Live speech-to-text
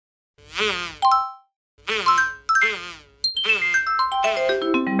When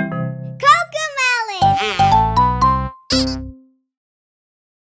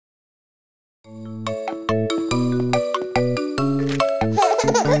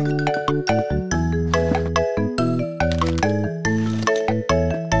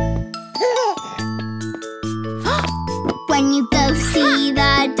you go see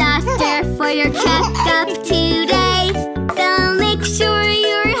the doctor for your checkup today, they'll make sure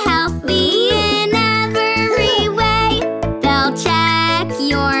you're healthy in every way. They'll check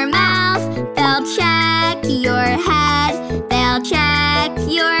your mouth, they'll check your head, they'll check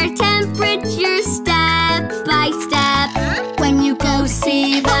your temperature step by step. When you go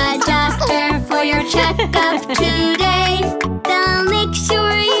see the doctor for your checkup today, they'll make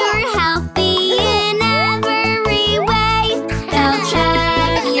sure you're healthy in every way. They'll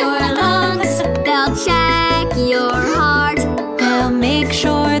check your lungs, they'll check your heart, They'll make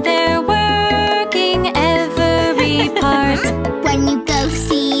sure they're working every part. when you go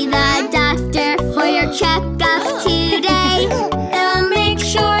see the doctor for your checkup today, they'll make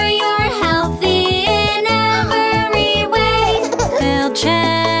sure you're healthy in every way. They'll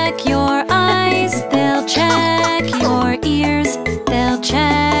check your eyes, they'll check your ears, they'll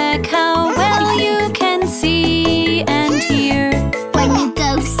check how well you can see and hear. When you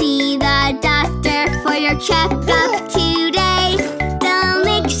go see the doctor for your checkup today, they'll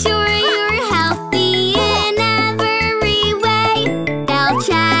make sure you're healthy in every way. They'll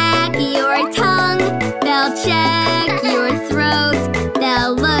check your tongue, they'll check your throat,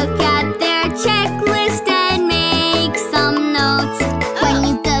 they'll look at their checklist and make some notes. When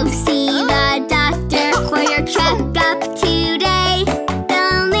you go see the doctor for your checkup today,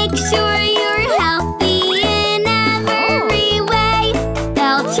 they'll make sure you're healthy in every way.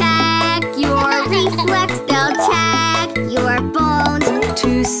 They'll check your reflex, they'll check your bones,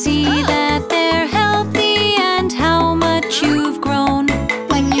 To see that they're healthy and how much you've grown.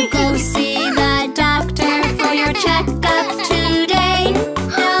 when you go see the doctor for your checkup today,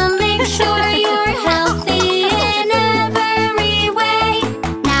 they'll make sure you're healthy in every way.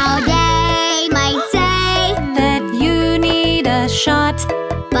 Now they might say, That you need a shot.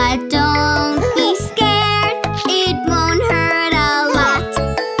 but don't be scared, it won't hurt a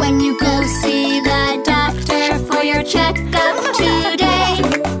lot. When you go see the doctor for your checkup today,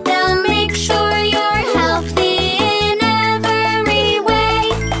 they'll make sure you're healthy in every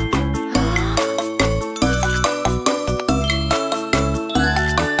way.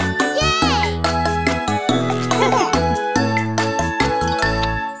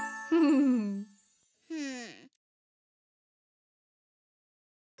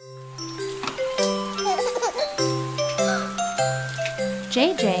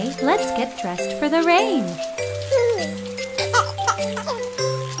 JJ, let's get dressed for the rain.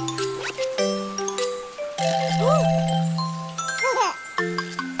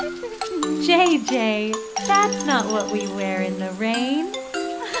 JJ, that's not what we wear in the rain.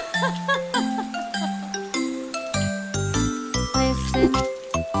 Listen,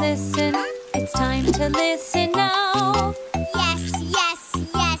 listen, it's time to listen now. Yes, yes,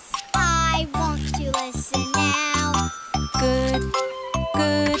 yes, I want to listen now. Good,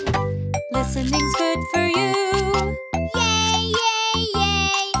 good, listening's good for you. Yay, yay,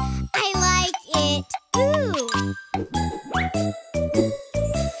 yay, I like it. Ooh.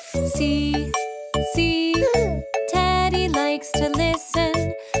 See, see, Teddy likes to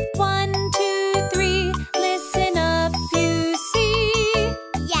listen. 1, 2, 3, listen up, you see.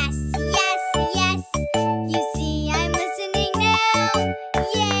 Yes, yes, yes, you see I'm listening now.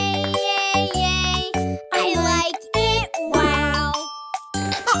 Yay, yay, yay, I like it. Wow.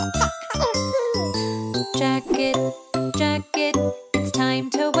 Jacket, jacket, it's time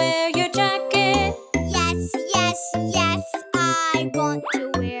to wear your jacket. Yes, yes, yes, I want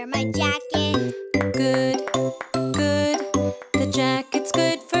to wear my jacket. Good, good, the jacket's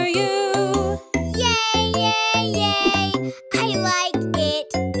good for you. Yay, yay, yay, I like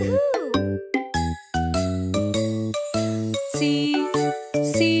it. Ooh. See,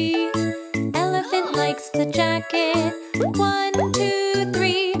 see, elephant likes the jacket. 1, 2,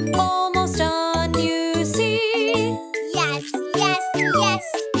 3, almost on, you see. Yes, yes, yes,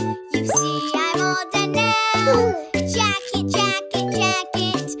 you see I'm all done now. Jacket, jacket,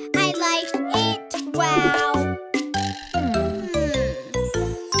 jacket, I like it. Wow.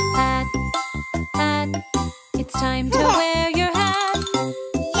 Hat, hat, it's time to wear your hat.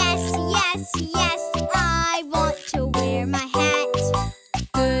 Yes, yes, yes, I want to wear my hat.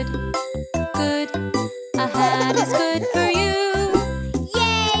 Good, good, a hat is good for you.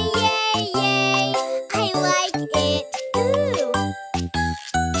 Yay, yay, yay, I like it. Ooh.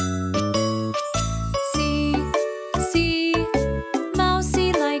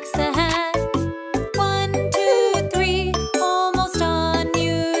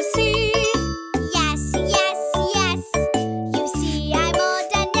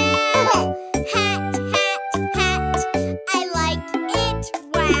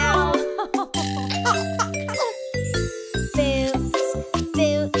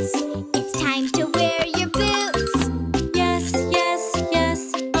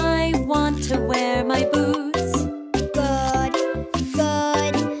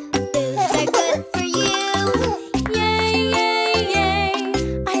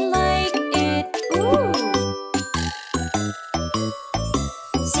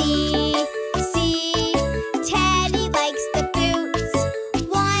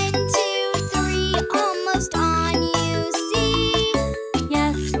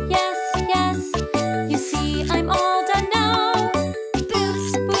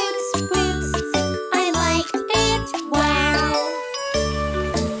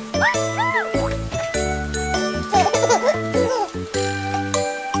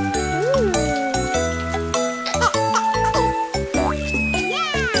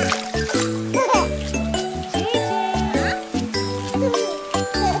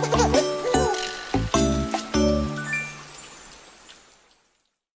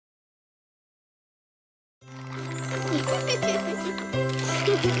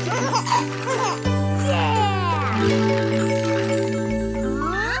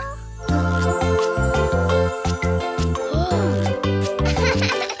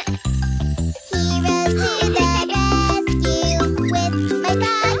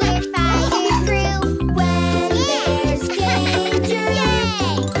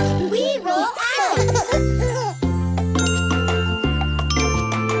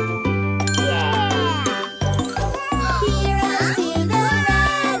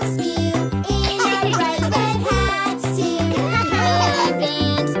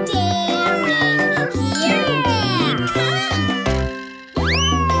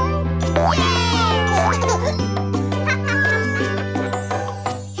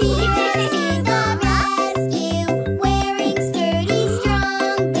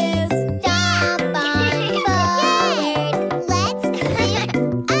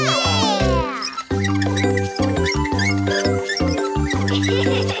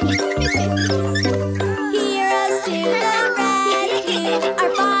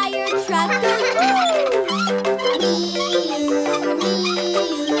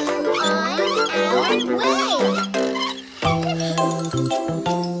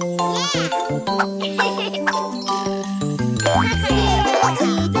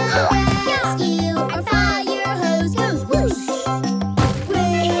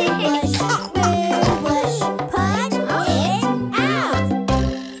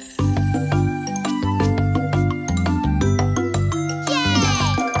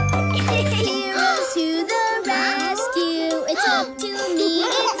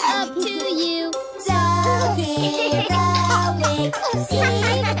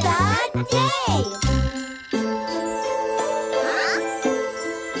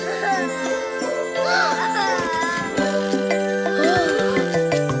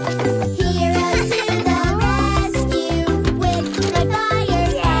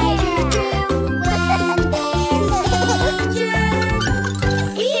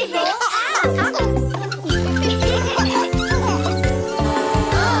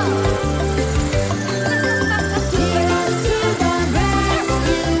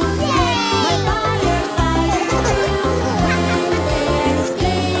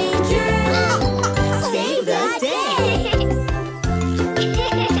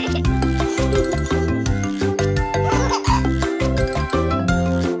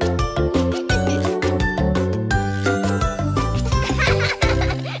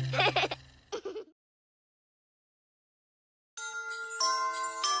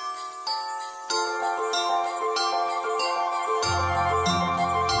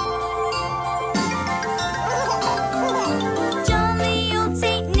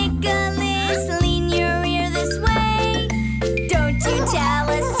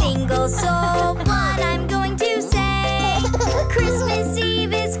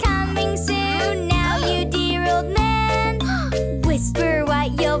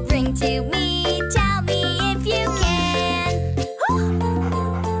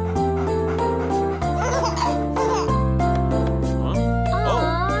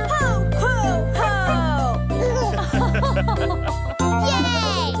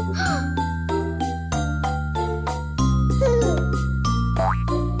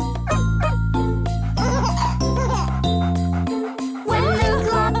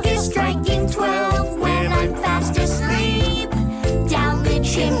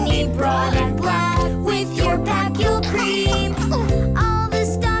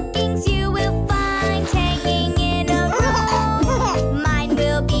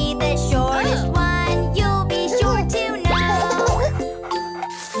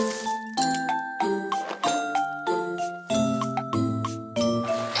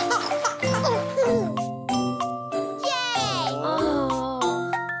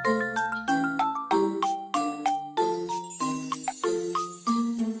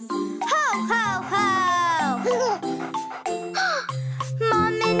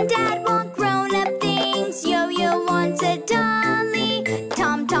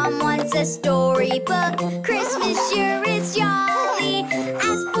 a storybook. Christmas sure is jolly.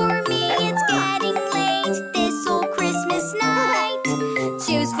 As for me, it's getting late this old Christmas night.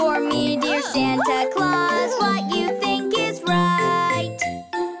 Choose for me, dear Santa Claus, what you think is right.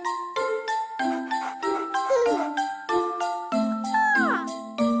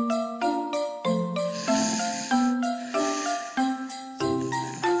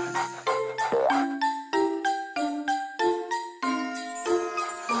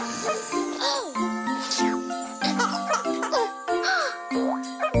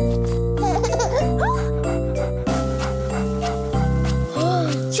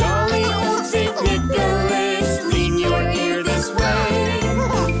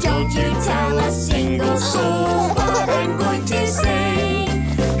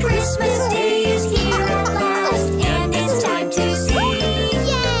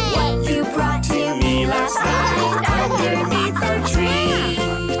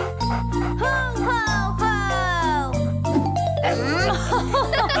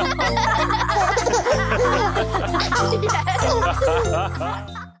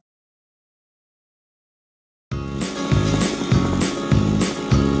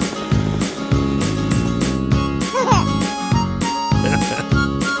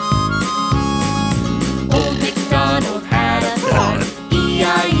 Old MacDonald had a farm,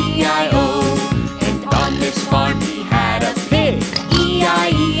 E-I-E-I-O. And on this farm he had a pig,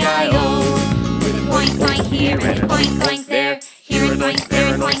 E-I-E-I-O. With a boink boink here and a boink boink there, here a boink,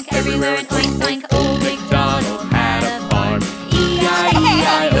 there a boink, everywhere a boink boink. Old MacDonald had a farm,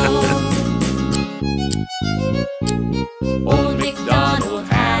 E-I-E-I-O. Old MacDonald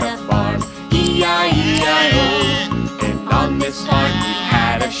had a farm, E-I-E-I-O. And on this farm he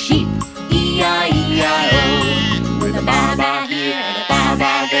had a sheep, E-I-E-I-O. With a ba-ba here and a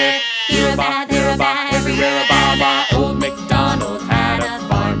ba-ba there, here a ba, there a ba, everywhere a ba-ba. Old MacDonald had a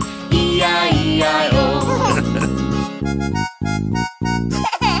farm, E-I-E-I-O.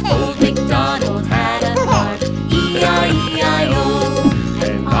 Old MacDonald had a farm, E-I-E-I-O.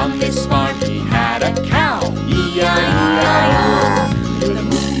 And on this farm he had a cow, E-I-E-I-O. With a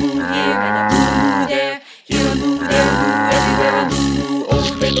moo-moo here and a moo-moo there, here a moo, there a moo, everywhere a moo-moo.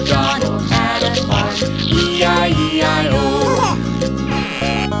 Old MacDonald had a farm, E-I-E-I-O.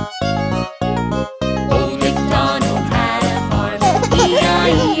 Old MacDonald had a farm,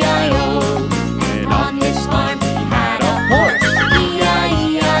 E-I-E-I-O. And on this farm he had a horse,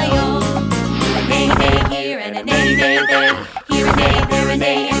 E-I-E-I-O. A neigh-neigh here and a neigh-neigh there, here a neigh, there a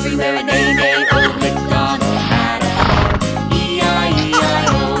neigh, everywhere a neigh-neigh. Old MacDonald had a farm,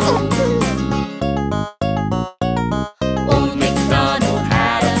 E-I-E-I-O. Old MacDonald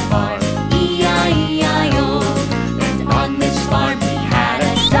had a farm, E-I-E-I-O. And on this farm he had a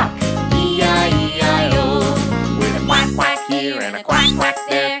duck, E-I-E-I-O. With a quack quack here and a quack quack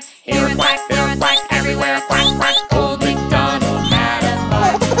there, here a quack, there a quack, everywhere a quack quack. Old MacDonald had a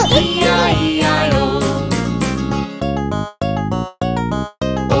farm, E-I-E-I-O.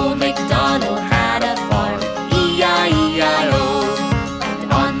 Old MacDonald had a farm, E-I-E-I-O.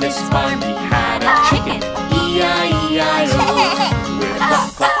 And on this farm he had a chicken, E-I-E-I-O. With a cluck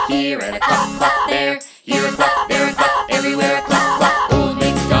cluck here and a cluck cluck there, here a cluck, there a cluck, everywhere a cluck cluck. Old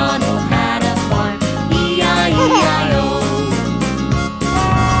MacDonald had a farm, E-I-E-I-O.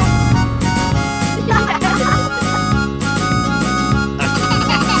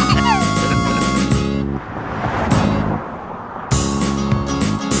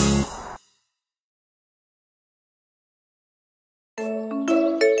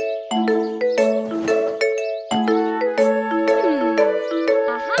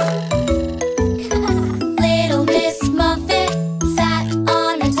 Little Miss Muffet sat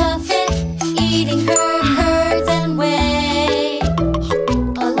on a tuffet, eating her curds and whey.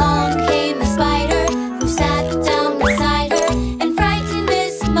 Along came a spider who sat down beside her and frightened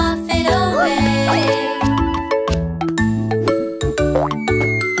Miss Muffet away.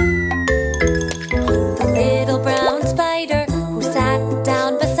 The little brown spider who sat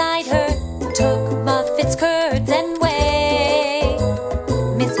down beside her took Muffet's curds and whey.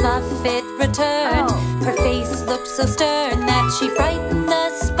 Miss Muffet returned, her face looked so stern that she frightened the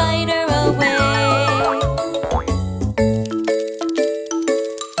spider away.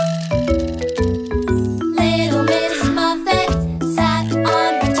 Little Miss Muffet sat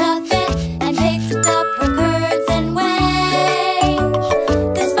on her tuffet and picked up her curds and whey.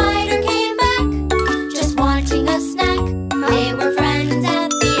 The spider came back, just wanting a snack. They were friends at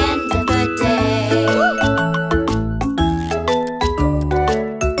the end of the day.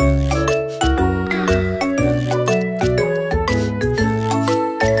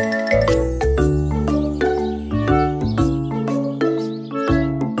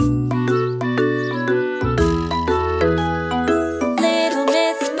 Little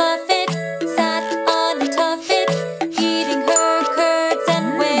Miss Muffet sat on a tuffet, eating her curds and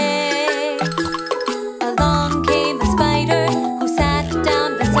whey. Along came a spider who sat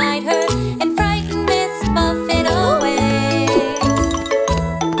down beside her and frightened Miss Muffet away.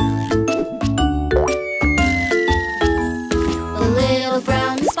 The little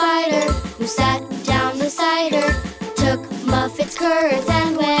brown spider who sat down beside her took Muffet's curds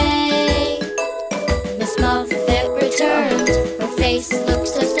and whey. Miss Muffet returned, her face looked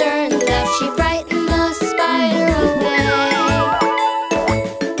so stern that she frightened the spider away.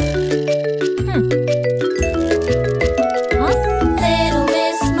 Little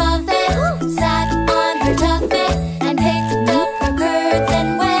Miss Muffet sat on her tuffet and picked up her curds and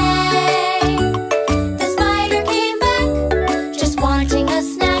whey. The spider came back, just wanting a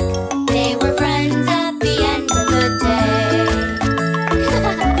snack. They were friends at the end of the day.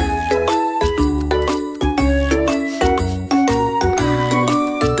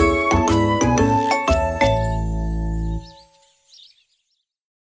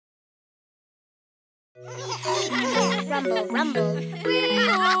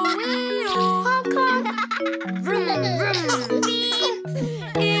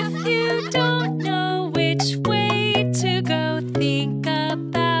 If you don't know which way to go, think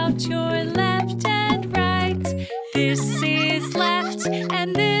about your left and right. This is left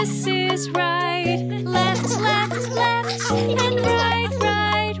and this is right. Left, left, left, and right,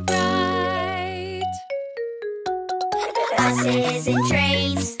 right, right. Buses and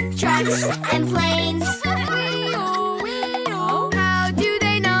trains, trucks and planes. How do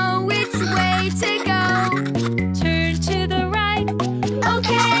they know which way to go? Turn to the right.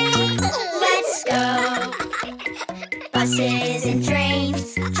 Okay, let's go. Buses and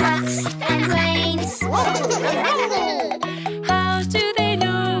trains, trucks and planes. How do they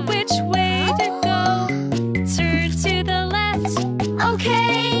know which way to go? Turn to the left.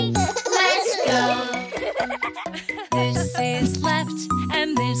 Okay, let's go. This is left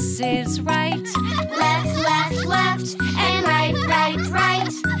and this is right. Left, left, left, and right, right,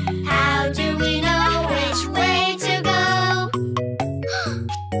 right. How do we know which way to go?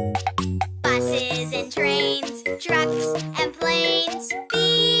 Buses and trains, trucks and planes.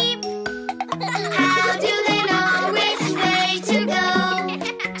 Beep. How do they know which way to go?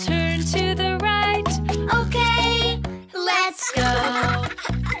 Turn to the right. Okay, let's go.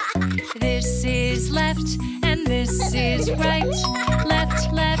 This is left and this is right.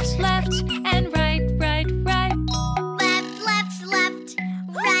 Left, left, left, and right, right, right. Left, left, left,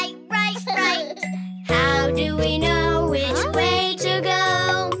 right, right, right. How do we know which way to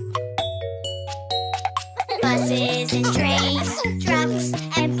go? Buses and trains, trucks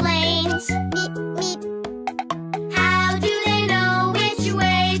and planes. Meep, meep. How do they know which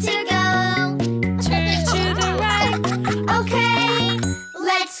way to go? Turn to the right. Okay,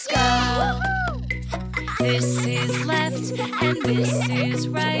 let's go. This is left and this is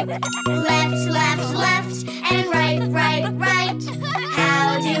right. Left, left, left, and right, right, right.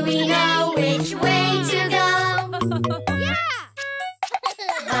 How do we know which way to go?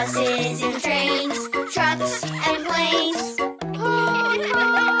 Buses and trains, trucks and planes. How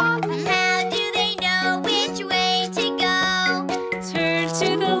do they know which way to go? Turn to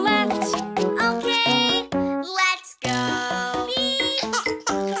the left. Okay, let's go.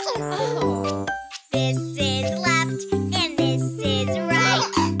 This is left and this is right.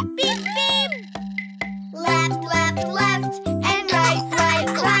 Beep, beep. Left, left, left, and right, right,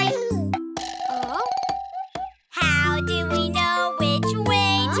 right. How do we know which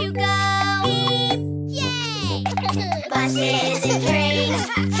way to go? Beep, yay! Buses and trains,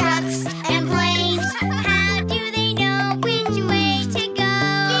 trucks and planes. How do they know which way to go?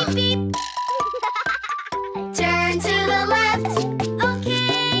 Beep, beep. Turn to the left.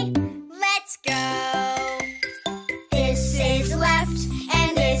 Okay, let's go. This is left and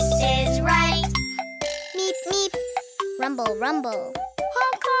this is right. Meep, meep. Rumble, rumble.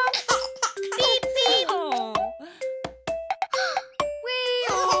 Honk, honk. Beep, beep. Oh.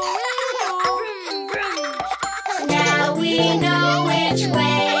 Now we know which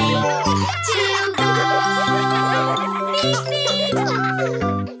way to go. Beep, beep.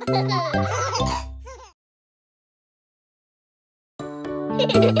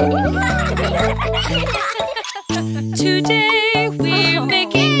 Today we're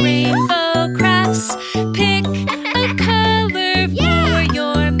making rainbow crafts. Pick a color for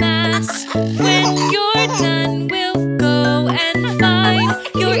your mass. When you're done, we'll go and find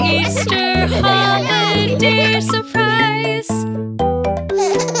your Easter holiday surprise.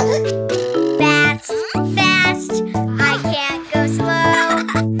 Fast, fast, I can't go slow.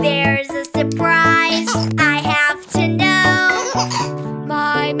 There's a surprise I have to know.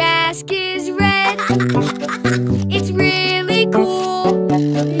 My mask is red. It's really cool.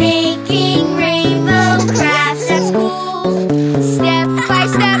 Making rainbow crafts at school. Step by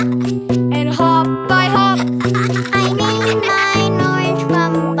step and hop by hop. I made mine orange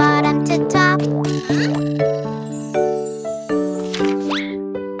from bottom to top.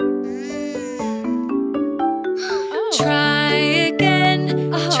 Try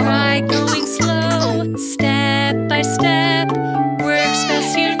again, try going slow. Step by step, works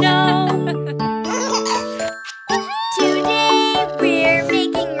best you know. Today we're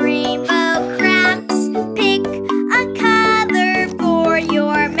making rainbow crafts. Pick a color for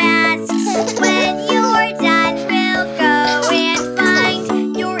your masks. When you're done, we'll go and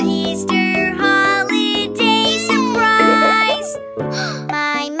find your Easter holiday surprise.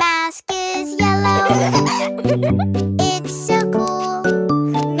 My mask is yellow. It's so cool.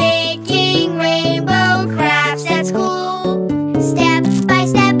 Making rainbow crafts at school. Step by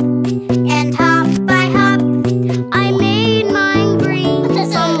step and hop by hop. I made mine green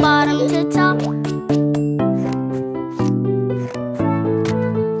from bottom to top.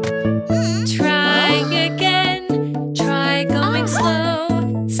 Try again,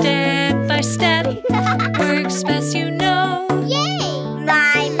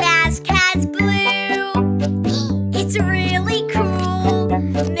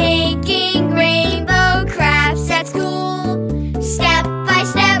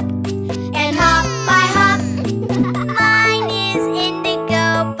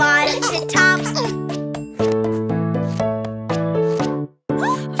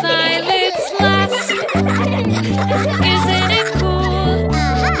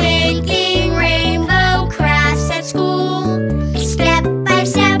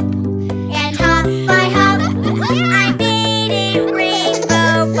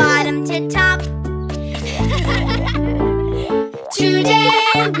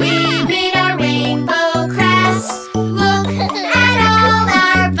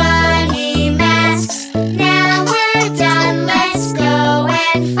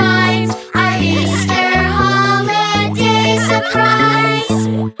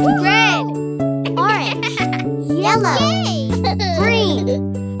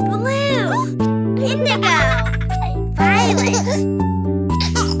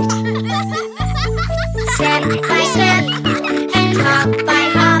 Step by step and hop by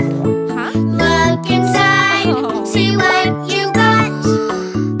hop. Look inside, see what you got.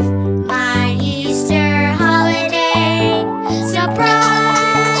 My Easter holiday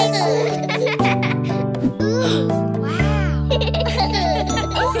surprise! Ooh, wow!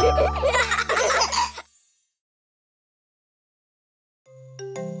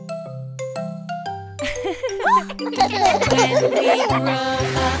 When we grow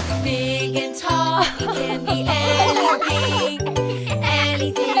up big and tall, we can be anything,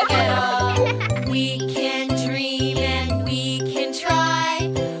 anything at all. We can dream and we can try.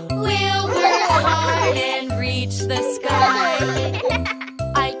 We'll work hard and reach the sky.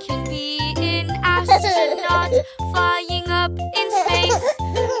 I can be an astronaut flying up in space.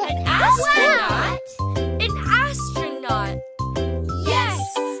 An astronaut? An astronaut. Yes,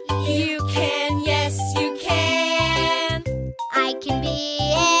 you can, yes, you can. I can be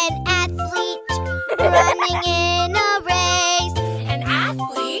an athlete running in a race. An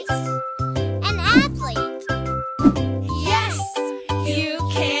athlete? An athlete. Yes, you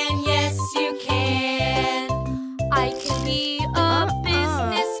can, yes, you can. I can be a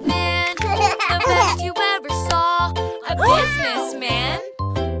businessman, the best you ever saw. A businessman?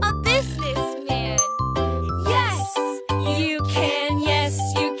 A businessman. Yes, you can, yes,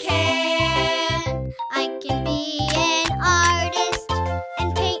 you can. I can be an artist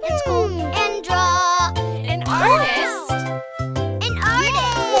and paint and sculpt and draw. An artist? An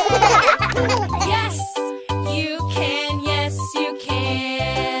artist. Yes, you can, yes, you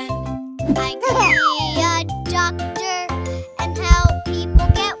can. I can be a doctor and help people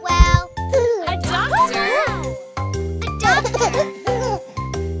get well. A doctor? A doctor.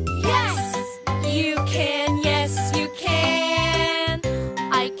 Yes, you can, yes, you can.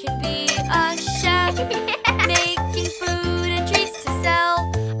 I can be a chef, making food and treats to sell.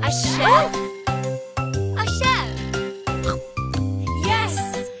 A chef? A chef. Yes,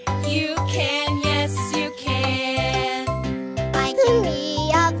 you can, yes, you can. I can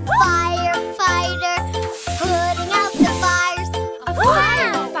be a firefighter putting out the fires. A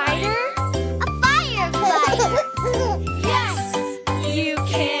firefighter? A firefighter. Yes, you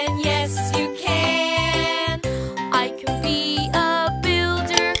can, yes, you can. I can be a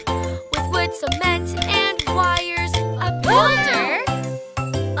builder with wood, cement, and wires. A builder?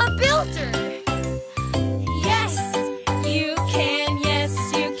 A builder. Yes, you can, yes,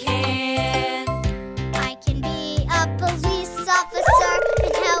 you can. I can be a police officer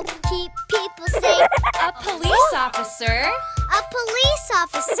and help keep people safe. A police officer? A police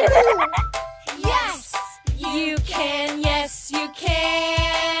officer. Yes, you can, yes, you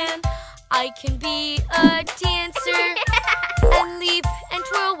can. I can be a dancer and leap and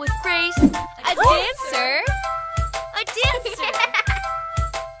twirl with grace. A dancer? A dancer.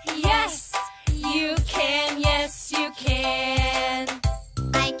 Yes, you can, yes, you can.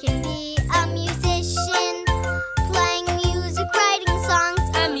 I can be a musician playing music, writing songs.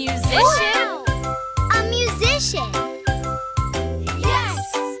 A musician? A musician. Yes,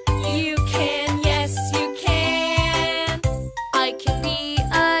 you can, yes, you can. I can be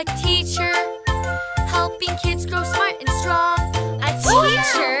a teacher, helping kids grow smart and strong. A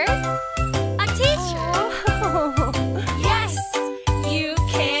teacher? A teacher. Yes, you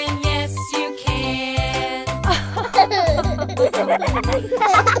can, yes, you can.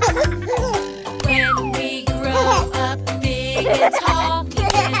 When we grow up big and tall, we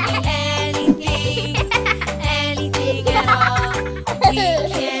can be anything, anything at all. We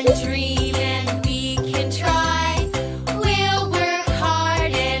can dream and we can try. We'll work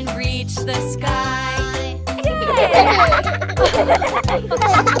hard and reach the sky.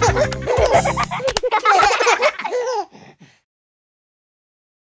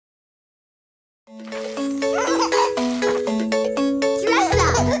 Dress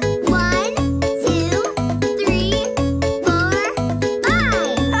up. 1, 2, 3, 4, 5.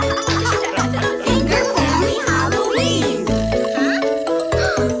 Finger Family Halloween.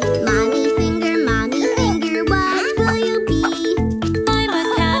 Mommy finger, what will you be? I'm a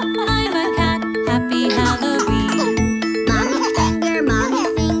cat, happy Halloween. Mommy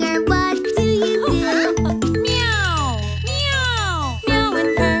finger, what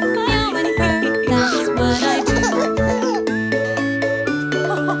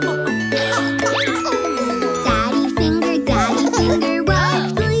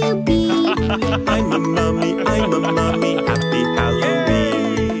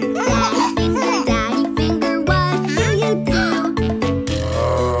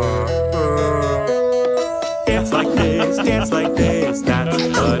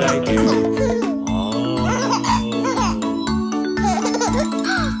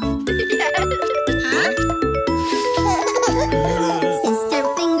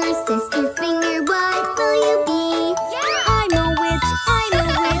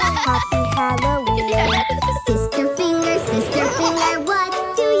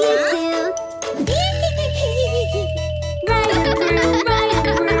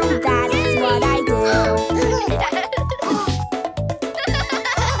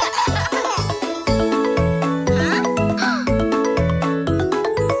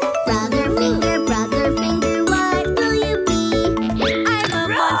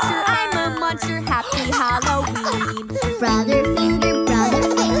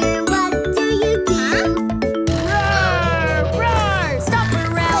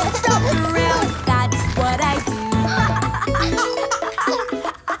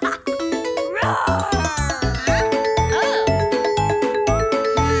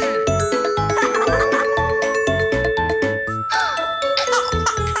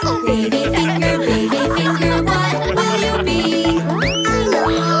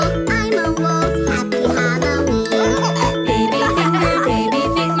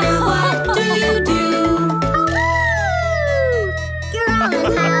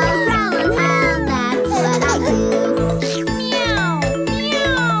that's what I do. Meow,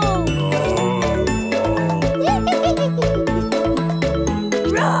 meow.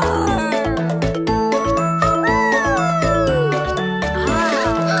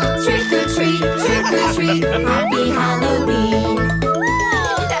 Trick or treat, happy Halloween.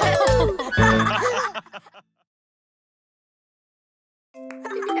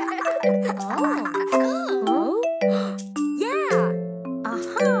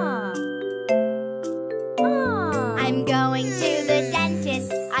 I'm going to the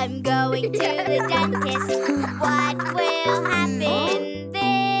dentist. I'm going to the dentist. What will happen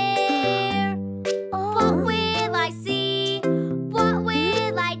there? What will I see? What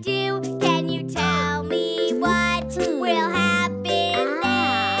will I do? Can you tell me what will happen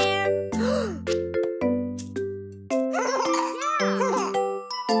there?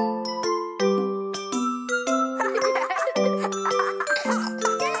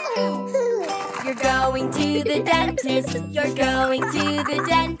 You're going to the dentist. You're going to the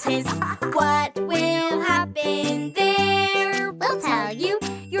dentist. What will happen there? We'll tell you.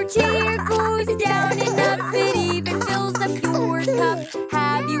 Your chair goes down and up. It even fills up your cup.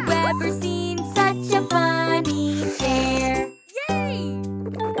 Have you ever seen such a funny chair? Yay!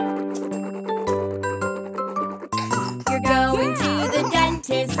 You're going to the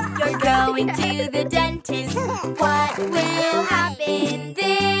dentist. You're going to the dentist. What will happen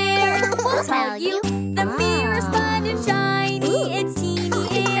there? We'll tell you. The mirror's fun and shiny. It's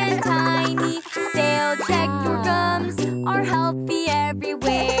teeny and tiny. They'll check your gums are healthy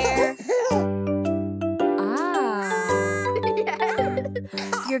everywhere.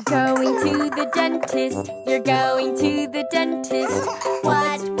 You're going to the dentist. You're going to the dentist.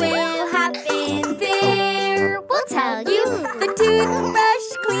 What will happen there? We'll tell you. The toothbrush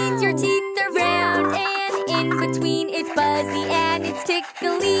cleans your teeth around and in between. It's fuzzy and it's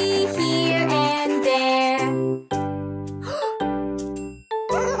tickly here and there.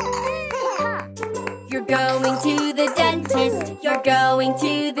 You're going to the dentist. You're going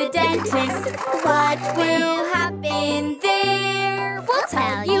to the dentist. What will happen there? We'll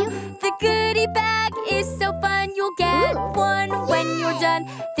tell you. The goodie bag is so fun. You'll get one when you're done.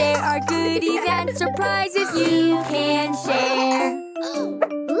 There are goodies and surprises you can share.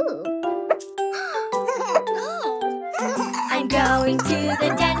 I'm going to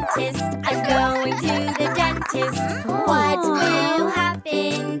the dentist. I'm going to the dentist. What will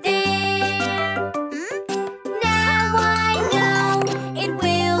happen there? Now I know it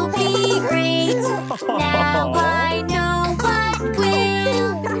will be great. Now I know what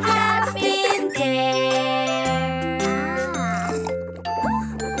will happen there.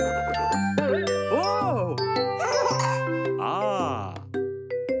 Oh! Ah!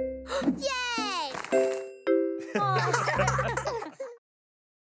 Yay!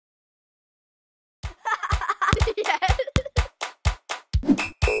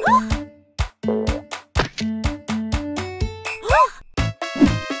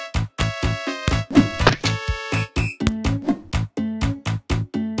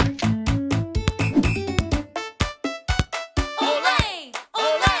 Olay!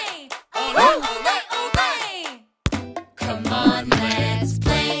 Olay! Olay! Olay! Olay! Come on, let's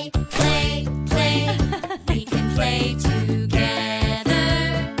play, play, play. We can play together.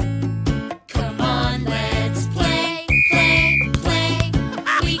 Come on, let's play, play, play.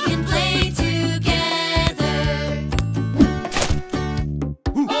 We can play together.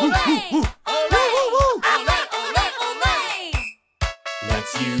 Olay! Olay! Olay! Olay! Olay!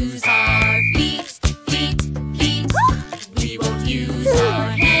 Let's use our feet, feet, feet. We won't use our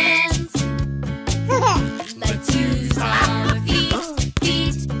hands. Let's use our feet,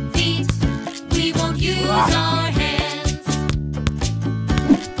 feet, feet. We won't use our hands.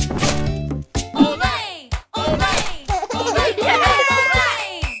 Olay! Olay! Olay! Olay! Olay!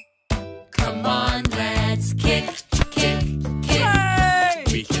 Come on, let's kick, kick, kick.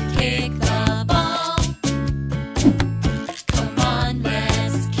 We can kick the ball. Come on,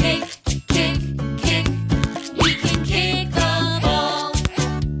 let's kick, kick,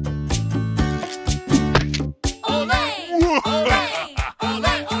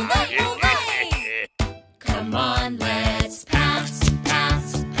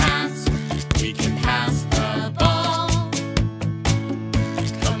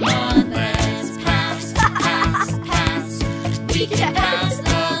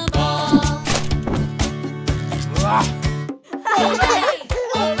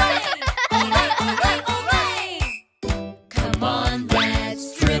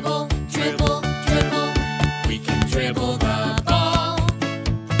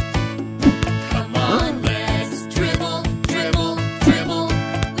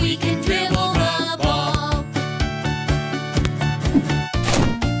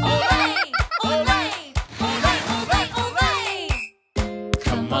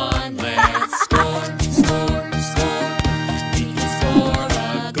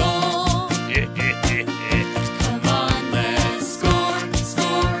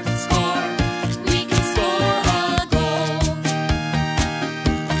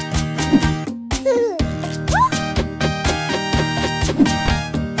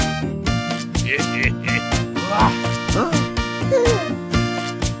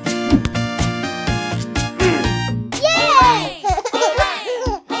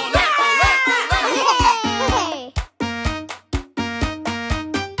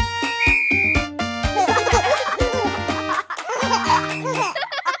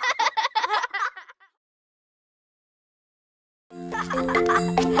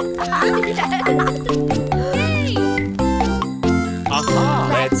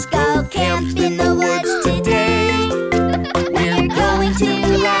 Let's go camp in the woods today. We're going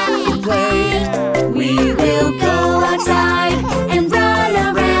to laugh and play. We will go outside and run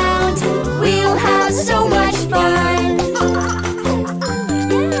around. We'll have so much fun.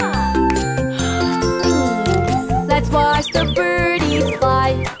 Let's watch the birdies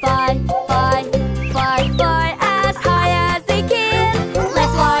fly, fly, fly, fly, fly as high as they can.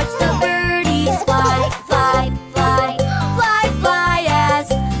 Let's watch the birdies fly, fly, fly, fly, fly as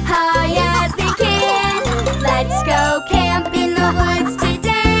high as they can. Let's go camp in the woods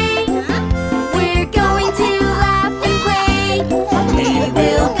today. We're going to laugh and play. We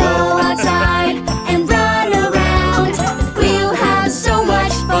will go outside and run around. We'll have so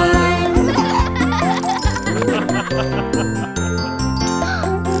much fun.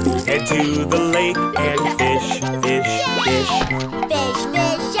 Head to the lake and fish, fish, fish. Fish,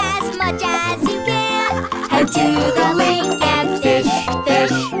 fish as much as you can. Head to the lake and fish,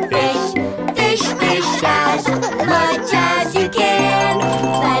 fish, fish. Fish, fish as much as you can.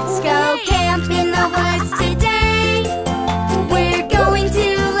 Let's go camp in the woods today. We're going to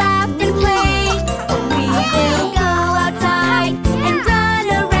laugh and play. We will go outside and run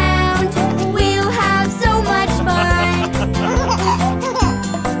around. We'll have so much fun.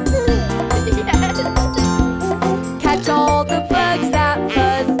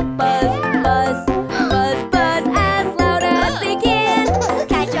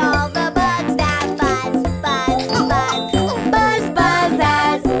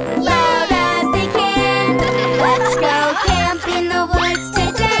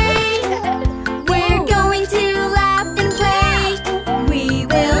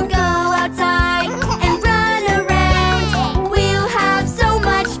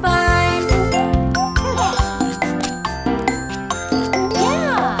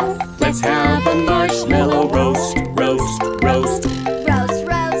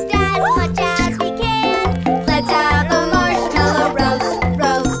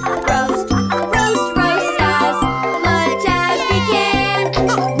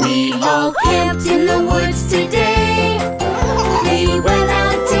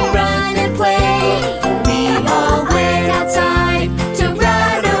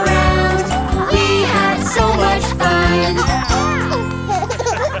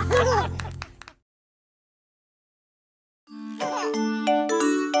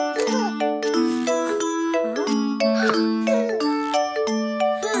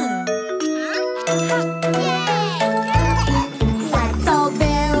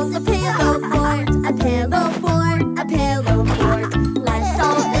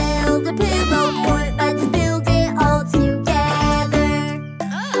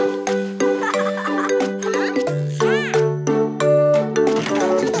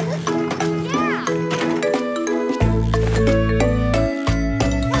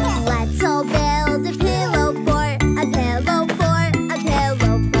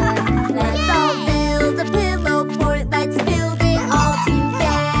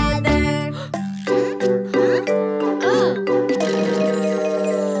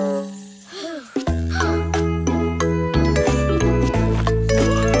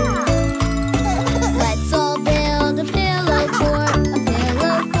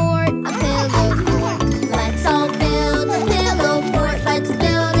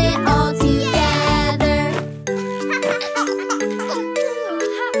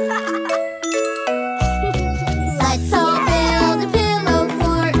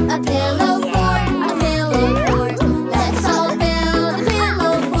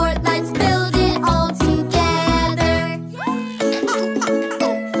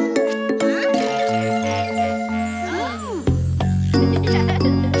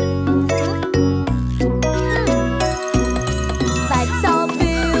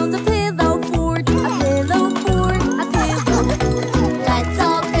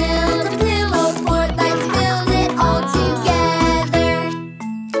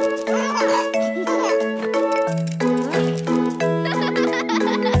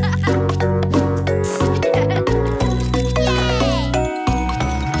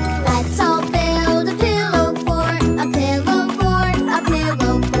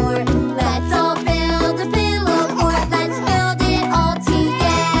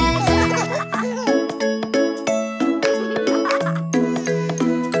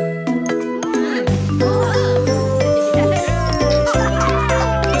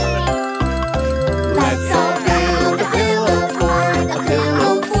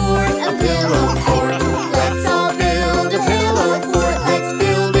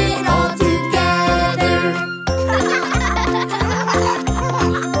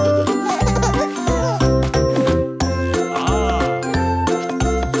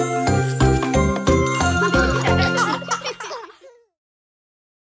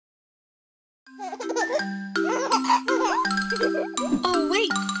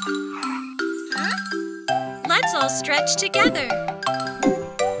 stretch together.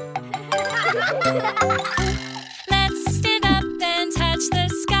 Let's stand up and touch the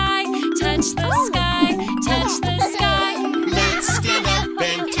sky. Touch the sky, touch the sky. Let's stand up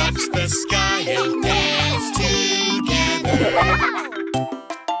and touch the sky and dance together.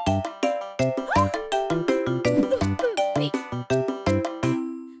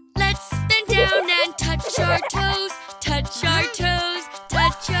 Let's bend down and touch our toes. Touch our toes,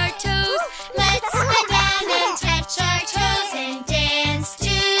 touch our toes. Let's bend down and touch our toes and dance together.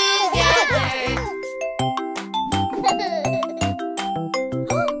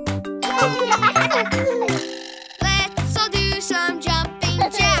 Let's all do some jumping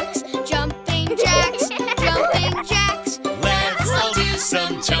jacks, jumping jacks, jumping jacks. Let's all do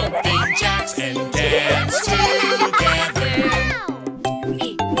some jumping jacks and dance together.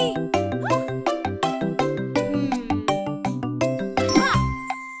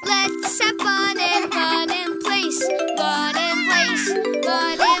 Let's have fun and run in place, run in place,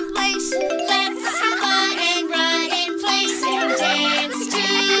 run in place. Let's have fun and run in place and dance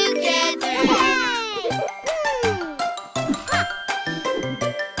together.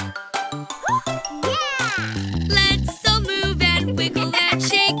 Let's all move and wiggle and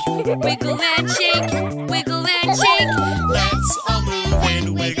shake. Wiggle and shake, wiggle and shake. Let's all move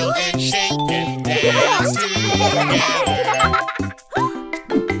and wiggle and shake and dance together.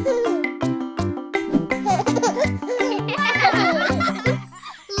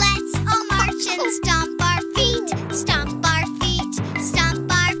 Let's all march and stomp our feet, stomp our feet,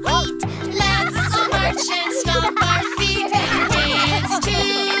 stomp our feet. Let's all march and stomp our feet and dance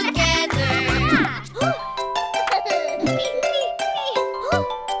together.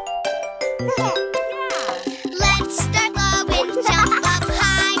 Let's start low and jump up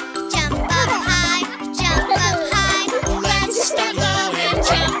high, jump up high, jump up high. Let's start low and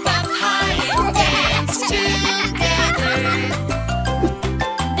jump up high and dance together.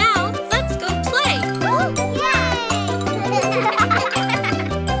 Now let's go play.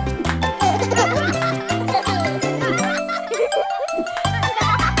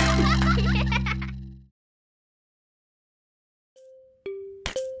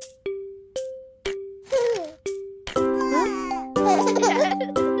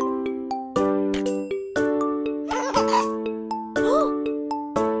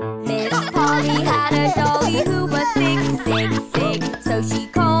 Miss Polly had a dolly who was sick, sick, sick. So she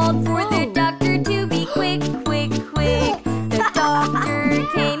called for the doctor to be quick, quick, quick. The doctor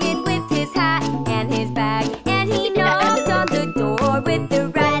came in with his hat and his bag, and he knocked on the door with the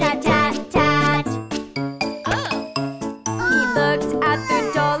rat-tat-tat-tat. He looked at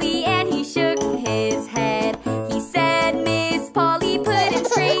the dolly and he shook his head. He said, Miss Polly, put him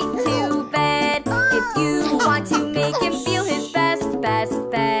straight to bed. If you want to make him feel his best, best,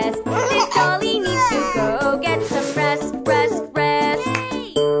 best, this dolly needs to go get some rest, rest, rest.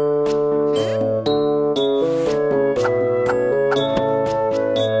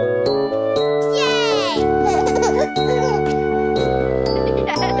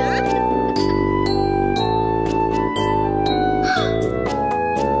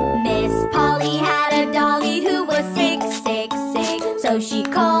 Miss Polly had a dolly who was sick, sick, sick. So she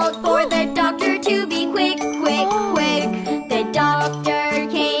called